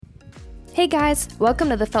Hey guys, welcome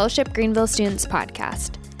to the Fellowship Greenville Students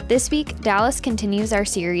Podcast. This week, Dallas continues our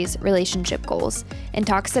series, Relationship Goals, and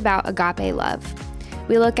talks about agape love.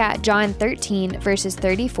 We look at John 13, verses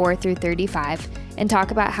 34 through 35, and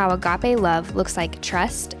talk about how agape love looks like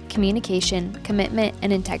trust, communication, commitment,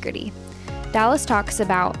 and integrity. Dallas talks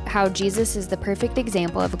about how Jesus is the perfect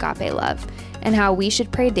example of agape love, and how we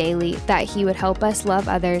should pray daily that he would help us love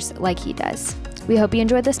others like he does. We hope you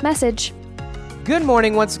enjoyed this message. Good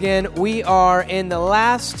morning once again. We are in the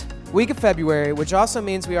last week of February, which also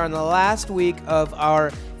means we are in the last week of our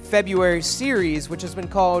February series, which has been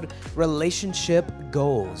called Relationship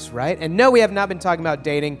Goals, right? And no, we have not been talking about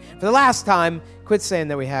dating for the last time. Quit saying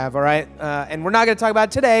that we have, all right? And we're not going to talk about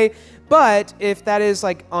it today, but if that is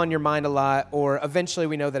like on your mind a lot, or eventually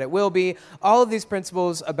we know that it will be, all of these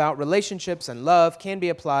principles about relationships and love can be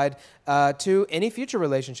applied to any future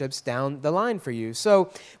relationships down the line for you.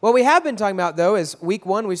 So what we have been talking about, though, is week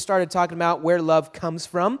one, we started talking about where love comes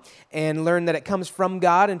from and learned that it comes from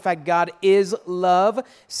God. In fact, God is love.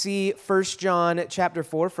 See 1 John chapter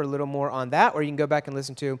 4 for a little more on that, or you can go back and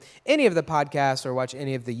listen to any of the podcasts or watch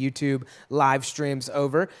any of the YouTube live streams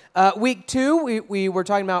over. Week two, we were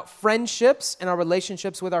talking about friendships and our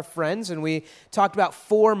relationships with our friends, and we talked about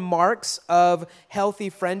 4 marks of healthy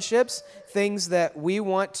friendships, things that we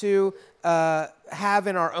want to have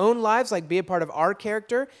in our own lives, like be a part of our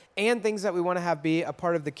character, and things that we want to have be a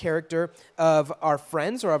part of the character of our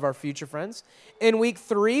friends or of our future friends. In week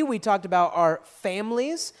 3, we talked about our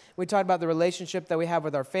families. We talked about the relationship that we have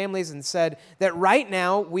with our families and said that right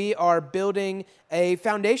now we are building a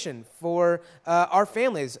foundation for our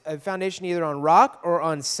families, a foundation either on rock or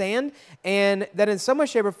on sand, and that in some way,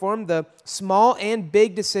 shape, or form, the small and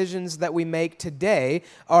big decisions that we make today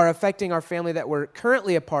are affecting our family that we're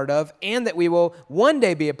currently a part of and that we will one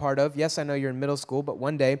day be a part of. Yes, I know you're in middle school, but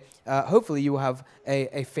one day, hopefully you will have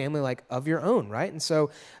a family like of your own, right? And so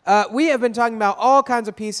we have been talking about all kinds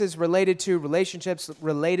of pieces related to relationships,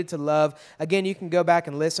 related to love. Again, you can go back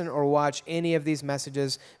and listen or watch any of these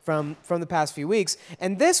messages from the past few weeks.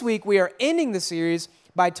 And this week, we are ending the series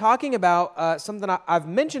by talking about something I've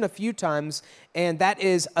mentioned a few times, and that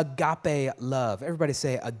is agape love. Everybody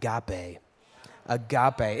say agape.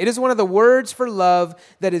 Agape. It is one of the words for love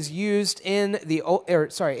that is used in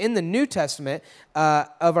the New Testament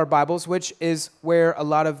of our Bibles, which is where a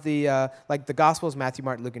lot of the the Gospels, Matthew,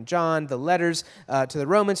 Mark, Luke, and John, the letters to the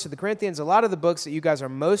Romans, to the Corinthians, a lot of the books that you guys are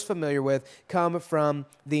most familiar with come from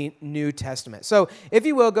the New Testament. So, if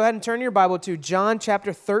you will, go ahead and turn your Bible to John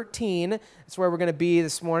chapter 13. That's where we're going to be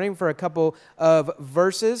this morning for a couple of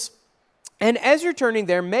verses. And as you're turning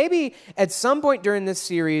there, maybe at some point during this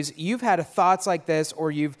series, you've had thoughts like this, or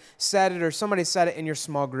you've said it, or somebody said it in your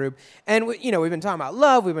small group. And, we've been talking about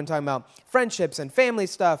love, we've been talking about friendships and family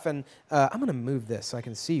stuff, and I'm going to move this so I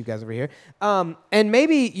can see you guys over here. And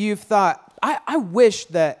maybe you've thought, I wish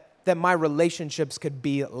that my relationships could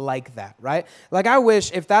be like that, right? Like I wish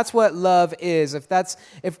if that's what love is,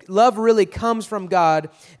 if love really comes from God,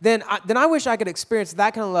 then I wish I could experience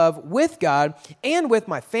that kind of love with God and with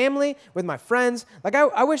my family, with my friends. Like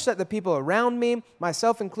I wish that the people around me,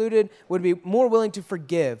 myself included, would be more willing to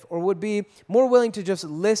forgive, or would be more willing to just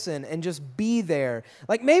listen and just be there.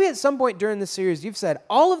 Like maybe at some point during this series, you've said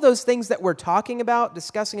all of those things that we're talking about,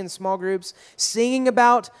 discussing in small groups, singing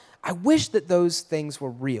about, I wish that those things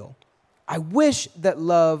were real. I wish that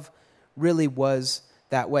love really was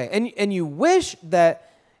that way. And you wish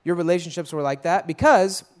that your relationships were like that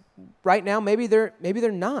because right now maybe they're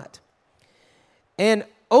not. And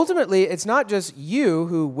ultimately, it's not just you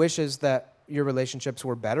who wishes that your relationships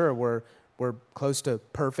were better or were close to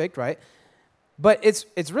perfect, right? But it's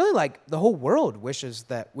really like the whole world wishes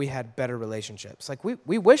that we had better relationships. Like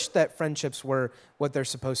we wish that friendships were what they're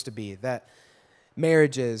supposed to be, that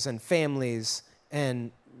marriages and families,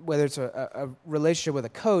 and whether it's a relationship with a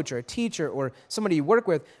coach or a teacher or somebody you work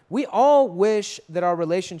with, we all wish that our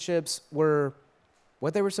relationships were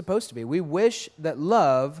what they were supposed to be. We wish that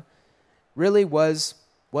love really was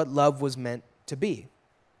what love was meant to be.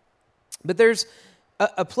 But there's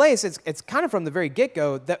a place, it's kind of from the very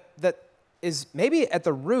get-go, that is maybe at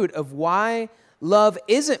the root of why love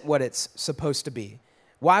isn't what it's supposed to be.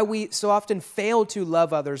 Why we so often fail to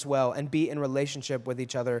love others well and be in relationship with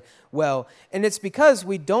each other well. And it's because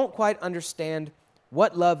we don't quite understand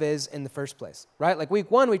what love is in the first place, right? Like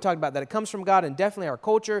week 1, we talked about that it comes from God, and definitely our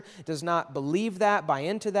culture does not believe that, buy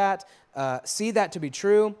into that, see that to be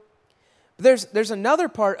true. But there's another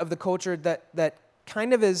part of the culture that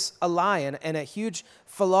kind of is a lie and a huge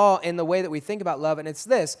flaw in the way that we think about love, and it's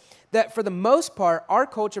this, that for the most part, our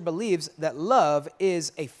culture believes that love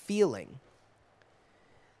is a feeling.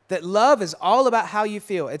 that love is all about how you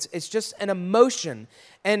feel. It's just an emotion.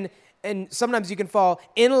 And sometimes you can fall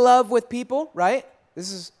in love with people, right?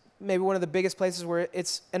 This is maybe one of the biggest places where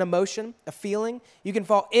it's an emotion, a feeling. You can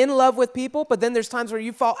fall in love with people, but then there's times where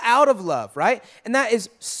you fall out of love, right? And that is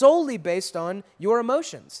solely based on your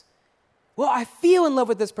emotions. Well, I feel in love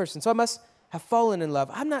with this person, so I must have fallen in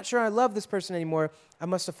love. I'm not sure I love this person anymore. I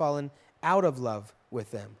must have fallen out of love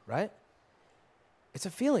with them, right? It's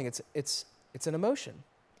a feeling. It's an emotion.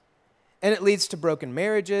 And it leads to broken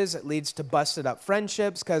marriages. It leads to busted up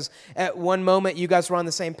friendships because at one moment you guys were on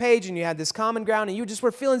the same page and you had this common ground and you just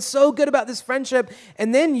were feeling so good about this friendship.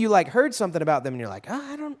 And then you like heard something about them and you're like,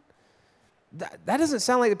 that doesn't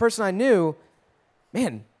sound like the person I knew.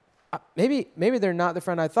 Man, maybe they're not the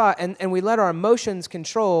friend I thought. And we let our emotions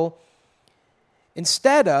control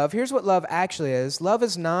instead of, here's what love actually is. Love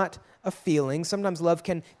is not a feeling. Sometimes love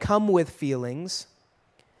can come with feelings,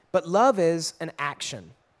 but love is an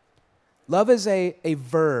action. Love is a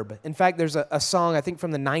verb. In fact, there's a song, I think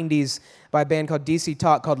from the 90s by a band called DC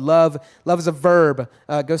Talk called Love. Love is a verb.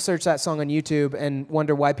 Go search that song on YouTube and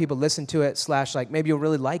wonder why people listen to it / like maybe you'll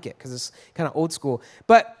really like it because it's kind of old school.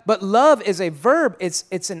 But love is a verb.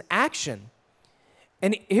 It's an action.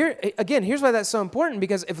 And here's why that's so important,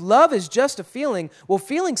 because if love is just a feeling, well,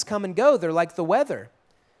 feelings come and go. They're like the weather.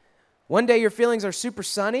 One day your feelings are super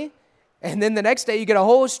sunny, and then the next day you get a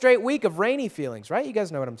whole straight week of rainy feelings, right? You guys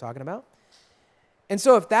know what I'm talking about. And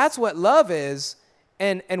so if that's what love is,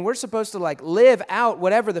 and we're supposed to like live out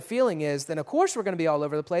whatever the feeling is, then of course we're going to be all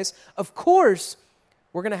over the place. Of course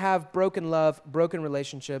we're going to have broken love, broken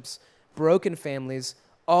relationships, broken families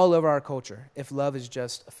all over our culture if love is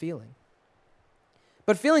just a feeling.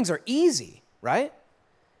 But feelings are easy, right?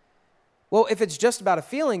 Well, if it's just about a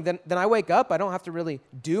feeling, then I wake up, I don't have to really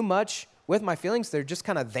do much with my feelings. They're just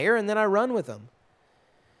kind of there, and then I run with them.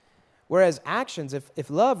 Whereas actions, if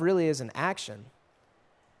love really is an action,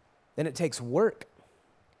 then it takes work.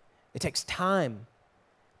 It takes time.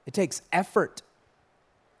 It takes effort.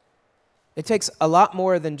 It takes a lot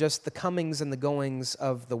more than just the comings and the goings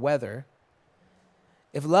of the weather.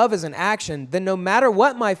 If love is an action, then no matter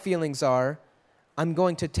what my feelings are, I'm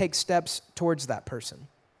going to take steps towards that person.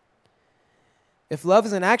 If love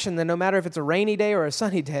is an action, then no matter if it's a rainy day or a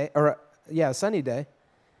sunny day, a sunny day,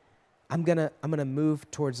 I'm gonna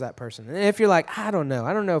move towards that person. And if you're like, I don't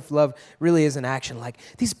know if love really is an action, like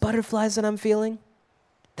these butterflies that I'm feeling,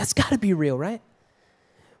 that's got to be real, right?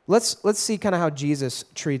 Let's see kind of how Jesus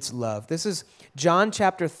treats love. This is John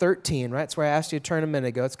chapter 13, right? It's where I asked you to turn a minute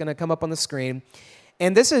ago. It's going to come up on the screen.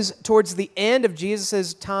 And this is towards the end of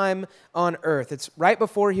Jesus' time on earth. It's right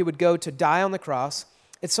before he would go to die on the cross.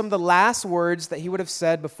 It's some of the last words that he would have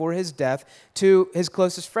said before his death to his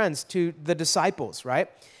closest friends, to the disciples, right?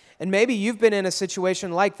 And maybe you've been in a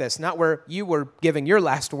situation like this, not where you were giving your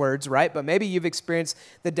last words, right? But maybe you've experienced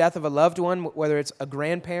the death of a loved one, whether it's a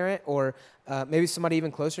grandparent or maybe somebody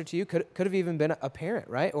even closer to you, could have even been a parent,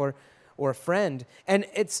 right? Or a friend. And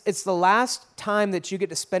it's the last time that you get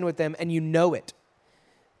to spend with them, and you know it.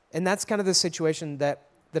 And that's kind of the situation that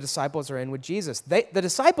the disciples are in with Jesus. The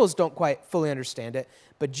disciples don't quite fully understand it,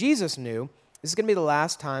 but Jesus knew this is going to be the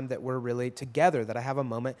last time that we're really together, that I have a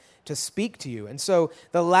moment to speak to you. And so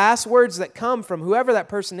the last words that come from whoever that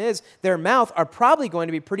person is, their mouth, are probably going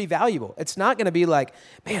to be pretty valuable. It's not going to be like,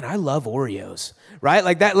 man, I love Oreos, right?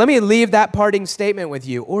 Like that. Let me leave that parting statement with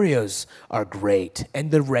you. Oreos are great,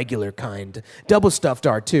 and the regular kind. Double stuffed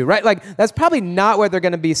are too, right? Like that's probably not what they're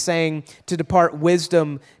going to be saying to depart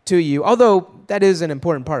wisdom to you, although that is an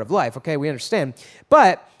important part of life, okay? We understand.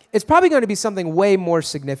 But it's probably going to be something way more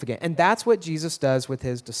significant. And that's what Jesus does with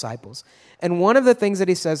his disciples. And one of the things that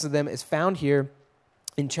he says to them is found here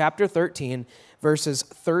in chapter 13, verses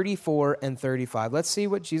 34 and 35. Let's see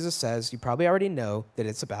what Jesus says. You probably already know that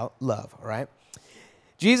it's about love, all right?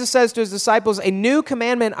 Jesus says to his disciples, "A new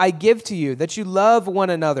commandment I give to you, that you love one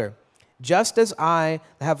another. Just as I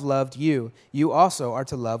have loved you, you also are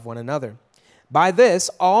to love one another. By this,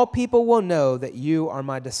 all people will know that you are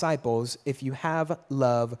my disciples if you have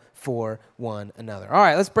love for one another." All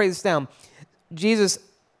right, let's break this down. Jesus,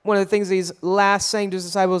 one of the things he's last saying to his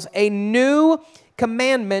disciples, "A new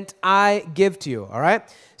commandment I give to you." All right?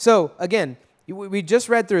 So, again, we just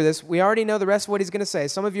read through this. We already know the rest of what he's going to say.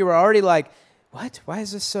 Some of you are already like, what? Why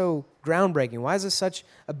is this so groundbreaking? Why is this such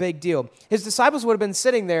a big deal? His disciples would have been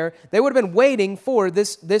sitting there. They would have been waiting for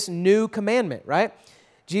this new commandment, right?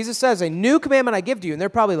 Jesus says, "A new commandment I give to you." And they're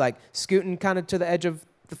probably like scooting kind of to the edge of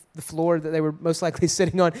the floor that they were most likely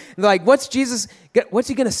sitting on. And they're like, what's he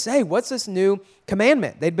going to say? What's this new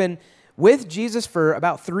commandment? They'd been with Jesus for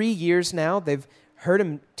about 3 years now. They've heard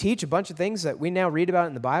him teach a bunch of things that we now read about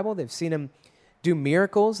in the Bible. They've seen him do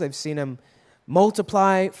miracles. They've seen him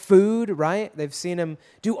multiply food, right? They've seen him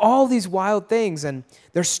do all these wild things, and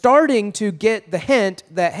they're starting to get the hint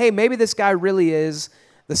that, hey, maybe this guy really is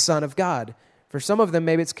the Son of God. For some of them,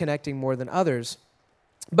 maybe it's connecting more than others.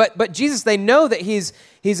 But Jesus, they know that he's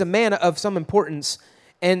a man of some importance,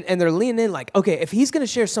 and they're leaning in like, okay, if he's going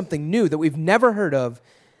to share something new that we've never heard of,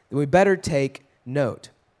 then we better take note.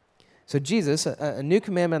 So Jesus, a new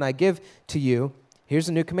commandment I give to you, here's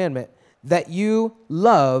a new commandment, that you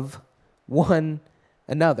love one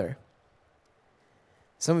another.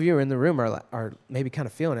 Some of you are in the room are maybe kind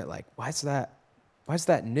of feeling it like, why is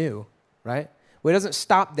that new, right? Well, it doesn't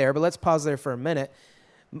stop there, but let's pause there for a minute.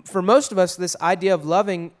 For most of us, this idea of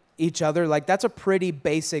loving each other, like that's a pretty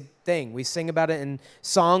basic thing. We sing about it in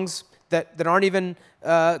songs that aren't even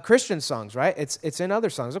Christian songs, right? It's in other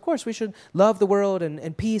songs. Of course, we should love the world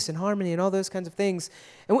and peace and harmony and all those kinds of things.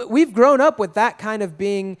 And we've grown up with that kind of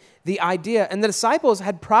being the idea. And the disciples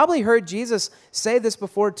had probably heard Jesus say this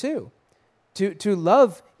before too, to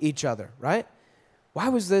love each other, right? Why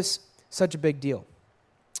was this such a big deal?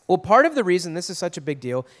 Well, part of the reason this is such a big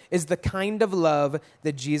deal is the kind of love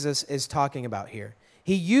that Jesus is talking about here.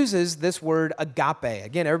 He uses this word agape.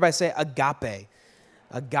 Again, everybody say agape.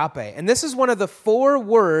 Agape. And this is one of the 4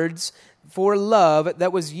 words for love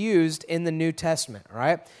that was used in the New Testament,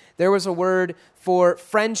 right? There was a word for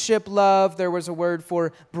friendship love. There was a word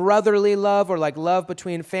for brotherly love, or like love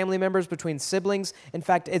between family members, between siblings. In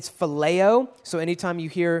fact, it's phileo. So anytime you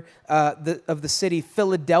hear of the city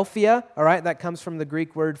Philadelphia, all right, that comes from the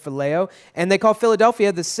Greek word phileo. And they call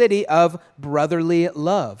Philadelphia the city of brotherly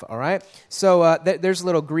love, all right? So there's a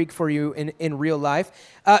little Greek for you in real life.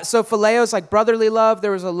 So phileo is like brotherly love.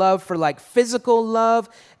 There was a love for like physical love.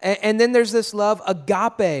 And then there's this love,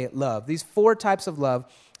 agape love, these 4 types of love.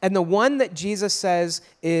 And the one that Jesus says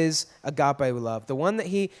is agape love, the one that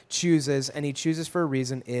he chooses, and he chooses for a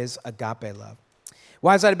reason, is agape love.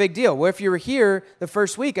 Why is that a big deal? Well, if you were here the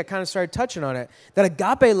first week, I kind of started touching on it, that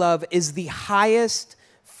agape love is the highest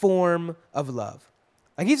form of love.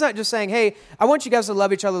 Like he's not just saying, hey, I want you guys to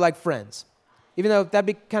love each other like friends, even though that'd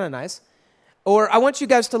be kind of nice. Or I want you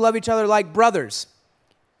guys to love each other like brothers,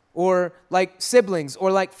 or like siblings,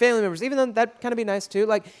 or like family members, even though that'd kind of be nice too.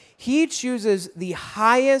 Like he chooses the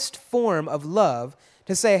highest form of love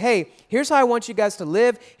to say, hey, here's how I want you guys to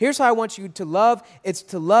live. Here's how I want you to love. It's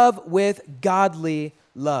to love with godly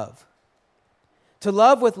love. To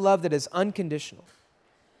love with love that is unconditional.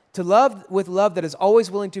 To love with love that is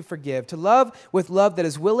always willing to forgive. To love with love that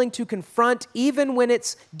is willing to confront even when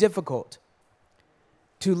it's difficult.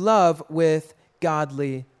 To love with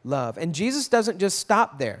godly love. And Jesus doesn't just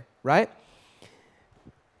stop there, right?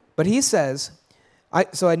 But he says,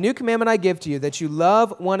 so a new commandment I give to you, that you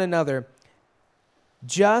love one another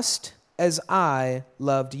just as I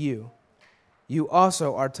loved you. You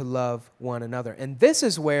also are to love one another. And this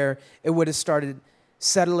is where it would have started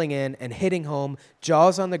settling in and hitting home,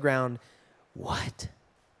 jaws on the ground. What?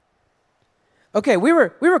 Okay, we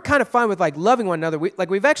were kind of fine with like loving one another.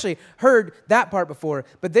 We've actually heard that part before.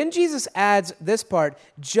 But then Jesus adds this part,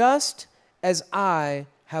 just as I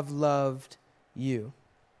have loved you.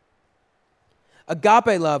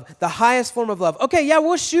 Agape love, the highest form of love. Okay, yeah,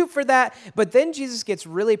 we'll shoot for that. But then Jesus gets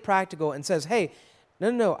really practical and says, hey,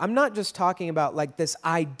 no, I'm not just talking about like this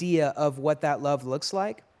idea of what that love looks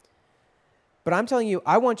like. But I'm telling you,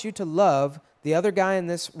 I want you to love the other guy in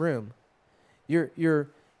this room,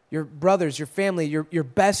 your brothers, your family, your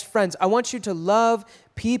best friends. I want you to love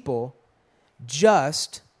people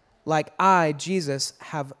just like I, Jesus,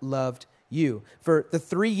 have loved you. For the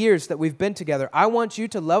 3 years that we've been together, I want you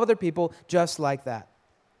to love other people just like that.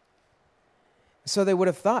 So they would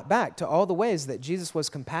have thought back to all the ways that Jesus was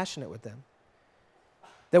compassionate with them.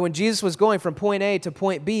 That when Jesus was going from point A to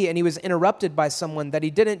point B and he was interrupted by someone, that he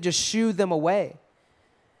didn't just shoo them away,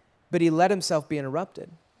 but he let himself be interrupted.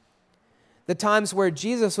 The times where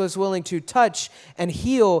Jesus was willing to touch and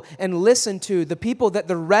heal and listen to the people that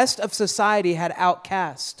the rest of society had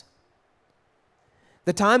outcast.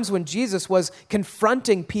 The times when Jesus was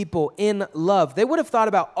confronting people in love. They would have thought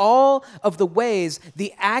about all of the ways,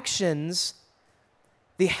 the actions,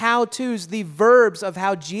 the how-tos, the verbs of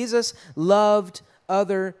how Jesus loved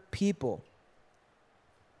other people.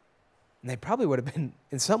 And they probably would have been,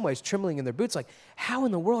 in some ways, trembling in their boots, like, how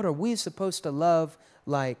in the world are we supposed to love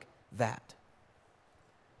like that?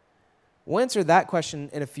 We'll answer that question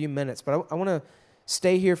in a few minutes, but I want to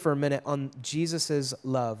stay here for a minute on Jesus'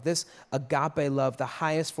 love, this agape love, the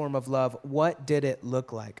highest form of love. What did it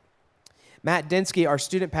look like? Matt Densky, our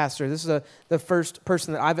student pastor, this is the first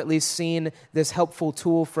person that I've at least seen this helpful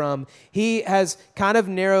tool from. He has kind of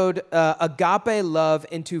narrowed agape love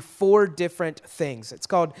into 4 different things. It's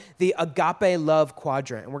called the agape love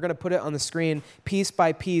quadrant, and we're going to put it on the screen piece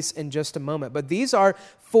by piece in just a moment. But these are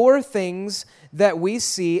 4 things that we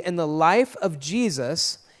see in the life of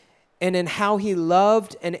Jesus and in how he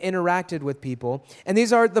loved and interacted with people. And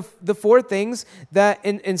these are the 4 things that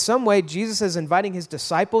in some way Jesus is inviting his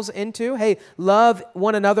disciples into. Hey, love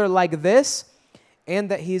one another like this. And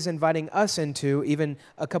that he's inviting us into even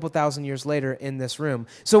a couple thousand years later in this room.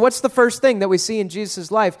 So what's the first thing that we see in Jesus'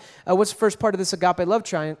 life? What's the first part of this agape love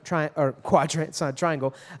quadrant? It's not a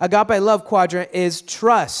triangle. Agape love quadrant is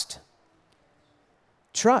trust.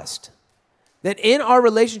 Trust. That in our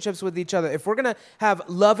relationships with each other, if we're going to have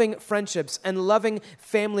loving friendships and loving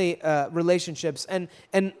family relationships and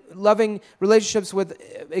loving relationships with,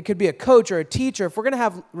 it could be a coach or a teacher, if we're going to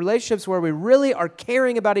have relationships where we really are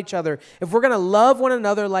caring about each other, if we're going to love one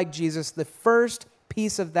another like Jesus, the first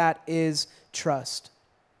piece of that is trust.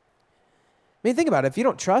 I mean, think about it. If you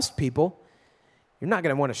don't trust people, you're not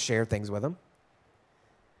going to want to share things with them.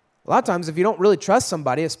 A lot of times, if you don't really trust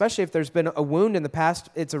somebody, especially if there's been a wound in the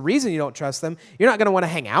past, it's a reason you don't trust them. You're not going to want to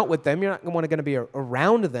hang out with them. You're not going to be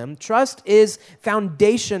around them. Trust is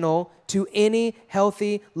foundational to any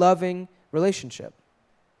healthy, loving relationship.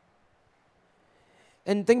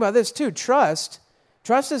 And think about this too. Trust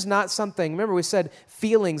is not something, remember we said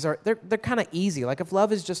feelings they're kind of easy. Like if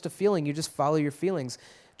love is just a feeling, you just follow your feelings.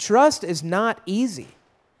 Trust is not easy.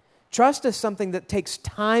 Trust is something that takes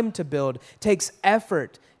time to build, takes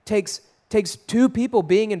effort, takes 2 people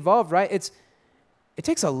being involved, right? It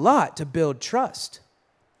takes a lot to build trust.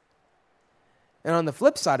 And on the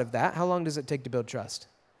flip side of that, how long does it take to build trust?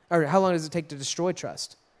 Or how long does it take to destroy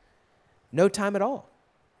trust? No time at all.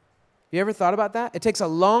 You ever thought about that? It takes a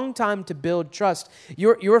long time to build trust.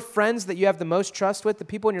 Your friends that you have the most trust with, the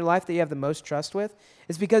people in your life that you have the most trust with,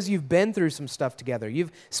 is because you've been through some stuff together.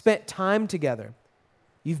 You've spent time together.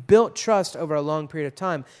 You've built trust over a long period of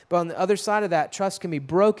time. But on the other side of that, trust can be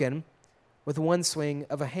broken with one swing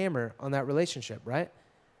of a hammer on that relationship, right?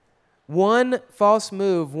 One false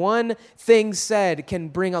move, one thing said can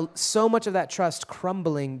bring so much of that trust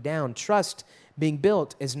crumbling down. Trust being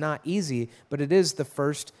built is not easy, but it is the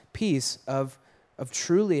first piece of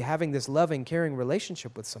truly having this loving, caring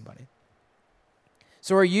relationship with somebody.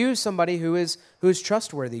 So are you somebody who is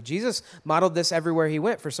trustworthy? Jesus modeled this everywhere he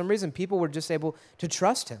went. For some reason, people were just able to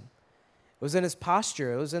trust him. It was in his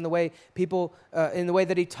posture. It was in the way in the way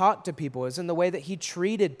that he talked to people. It was in the way that he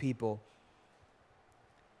treated people.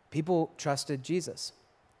 People trusted Jesus.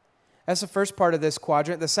 That's the first part of this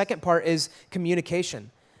quadrant. The second part is communication.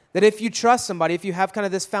 That if you trust somebody, if you have kind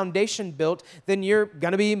of this foundation built, then you're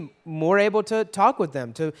going to be more able to talk with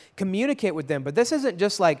them, to communicate with them. But this isn't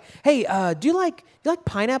just like, hey, do you like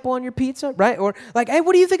pineapple on your pizza, right? Or like, hey,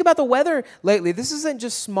 what do you think about the weather lately? This isn't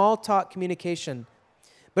just small talk communication.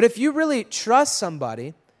 But if you really trust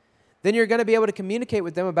somebody, then you're going to be able to communicate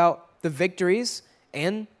with them about the victories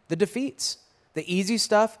and the defeats, the easy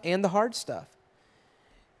stuff and the hard stuff.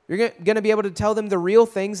 You're going to be able to tell them the real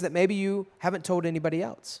things that maybe you haven't told anybody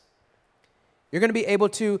else. You're going to be able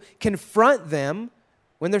to confront them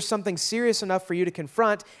when there's something serious enough for you to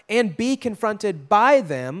confront and be confronted by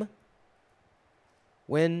them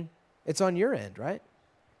when it's on your end, right?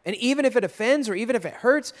 And even if it offends or even if it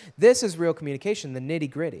hurts, this is real communication, the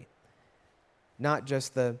nitty-gritty, not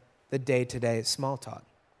just the day-to-day small talk.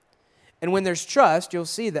 And when there's trust, you'll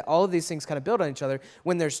see that all of these things kind of build on each other.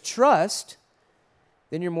 When there's trust,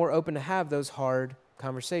 then you're more open to have those hard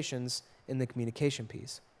conversations in the communication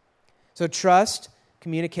piece. So trust,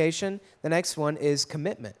 communication. The next one is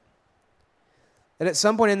commitment. That at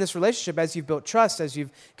some point in this relationship, as you've built trust, as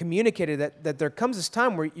you've communicated, that there comes this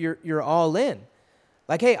time where you're all in.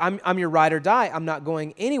 Like, hey, I'm your ride or die. I'm not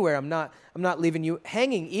going anywhere. I'm not leaving you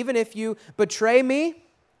hanging. Even if you betray me,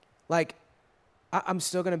 like, I'm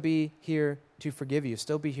still going to be here to forgive you,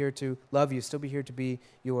 still be here to love you, still be here to be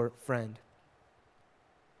your friend.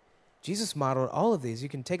 Jesus modeled all of these. You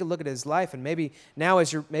can take a look at his life, and maybe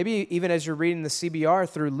even as you're reading the CBR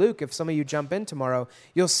through Luke, if some of you jump in tomorrow,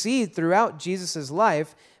 you'll see throughout Jesus'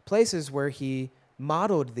 life places where he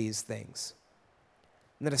modeled these things.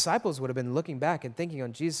 And the disciples would have been looking back and thinking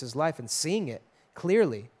on Jesus' life and seeing it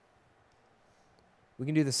clearly. We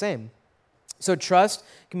can do the same. So trust,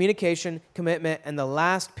 communication, commitment, and the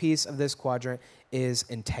last piece of this quadrant is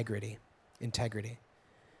integrity. Integrity.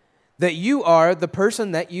 That you are the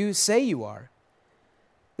person that you say you are.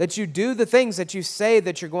 that you do the things that you say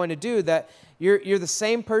that you're going to do, that you're the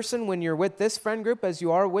same person when you're with this friend group as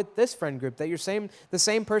you are with this friend group, that you're the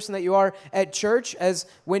same person that you are at church as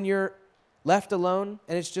when you're left alone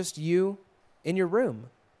and it's just you in your room.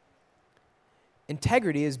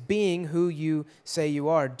 Integrity is being who you say you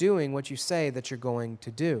are, doing what you say that you're going to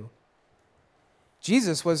do.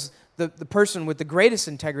 Jesus was the person with the greatest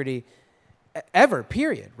integrity ever,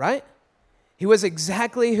 period, right? He was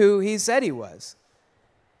exactly who he said he was.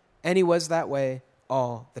 And he was that way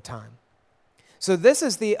all the time. So this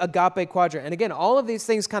is the agape quadrant. And again, all of these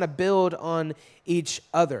things kind of build on each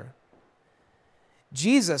other.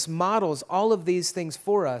 Jesus models all of these things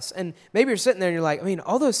for us. And maybe you're sitting there and you're like, I mean,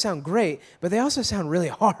 all those sound great, but they also sound really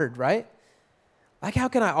hard, right? Like, how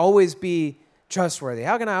can I always be trustworthy?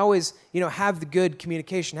 How can I always, have the good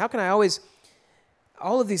communication? How can I always,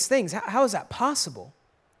 all of these things, how is that possible?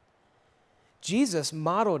 Jesus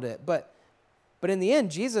modeled it, but in the end,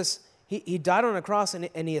 Jesus, he died on a cross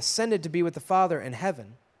and he ascended to be with the Father in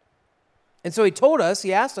heaven. And so he told us,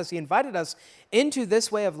 he asked us, he invited us into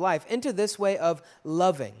this way of life, into this way of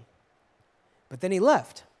loving. But then he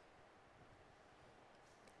left.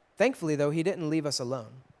 Thankfully, though, he didn't leave us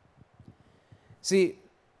alone. See,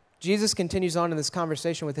 Jesus continues on in this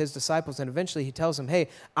conversation with his disciples, and eventually he tells them, hey,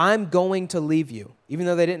 I'm going to leave you. Even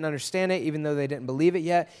though they didn't understand it, even though they didn't believe it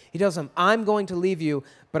yet, he tells them, I'm going to leave you,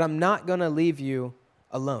 but I'm not going to leave you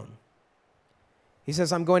alone. He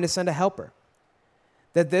says, I'm going to send a helper.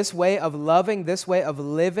 That this way of loving, this way of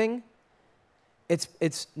living,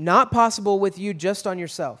 it's not possible with you just on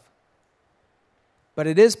yourself. But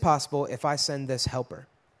it is possible if I send this helper,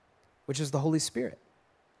 which is the Holy Spirit.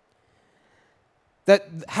 That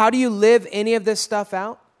how do you live any of this stuff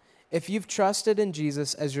out? If you've trusted in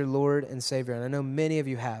Jesus as your Lord and Savior, and I know many of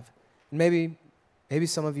you have, and maybe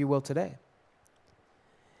some of you will today.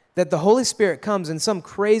 That the Holy Spirit comes in some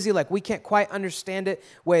crazy, like we can't quite understand it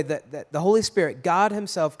way, that the Holy Spirit, God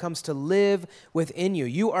himself, comes to live within you.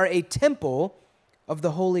 You are a temple of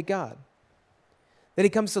the Holy God. That he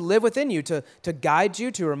comes to live within you, to guide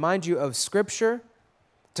you, to remind you of Scripture,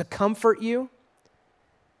 to comfort you,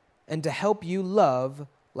 and to help you love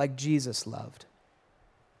like Jesus loved.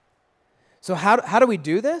 So how do we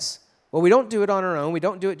do this? Well, we don't do it on our own. We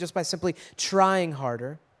don't do it just by simply trying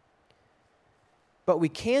harder. But we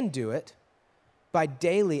can do it by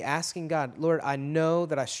daily asking God, Lord, I know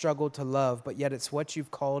that I struggle to love, but yet it's what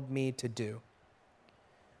you've called me to do.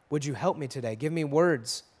 Would you help me today? Give me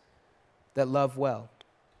words that love well.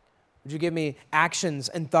 Would you give me actions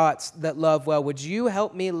and thoughts that love well? Would you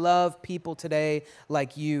help me love people today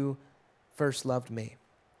like you first loved me?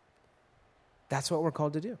 That's what we're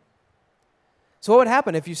called to do. So what would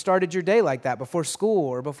happen if you started your day like that, before school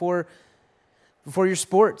or before your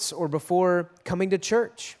sports or before coming to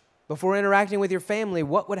church, before interacting with your family?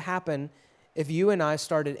 What would happen if you and I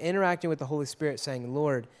started interacting with the Holy Spirit saying,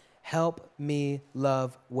 Lord, help me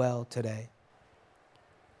love well today?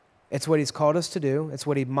 It's what he's called us to do. It's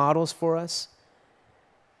what he models for us.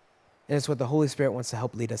 And it's what the Holy Spirit wants to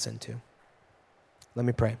help lead us into. Let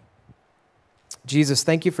me pray. Jesus,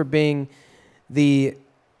 thank you for being the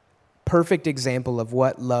perfect example of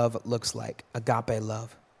what love looks like, agape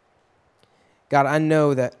love. God, I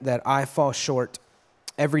know that I fall short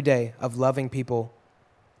every day of loving people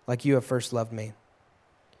like you have first loved me.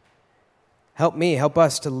 Help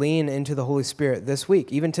us to lean into the Holy Spirit this week,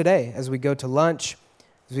 even today, as we go to lunch,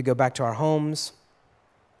 as we go back to our homes.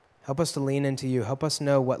 Help us to lean into you. Help us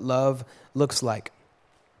know what love looks like,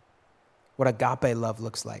 what agape love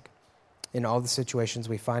looks like in all the situations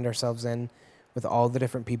we find ourselves in, with all the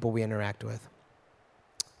different people we interact with.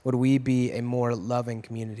 Would we be a more loving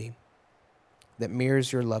community that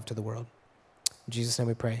mirrors your love to the world? In Jesus' name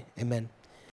we pray. Amen.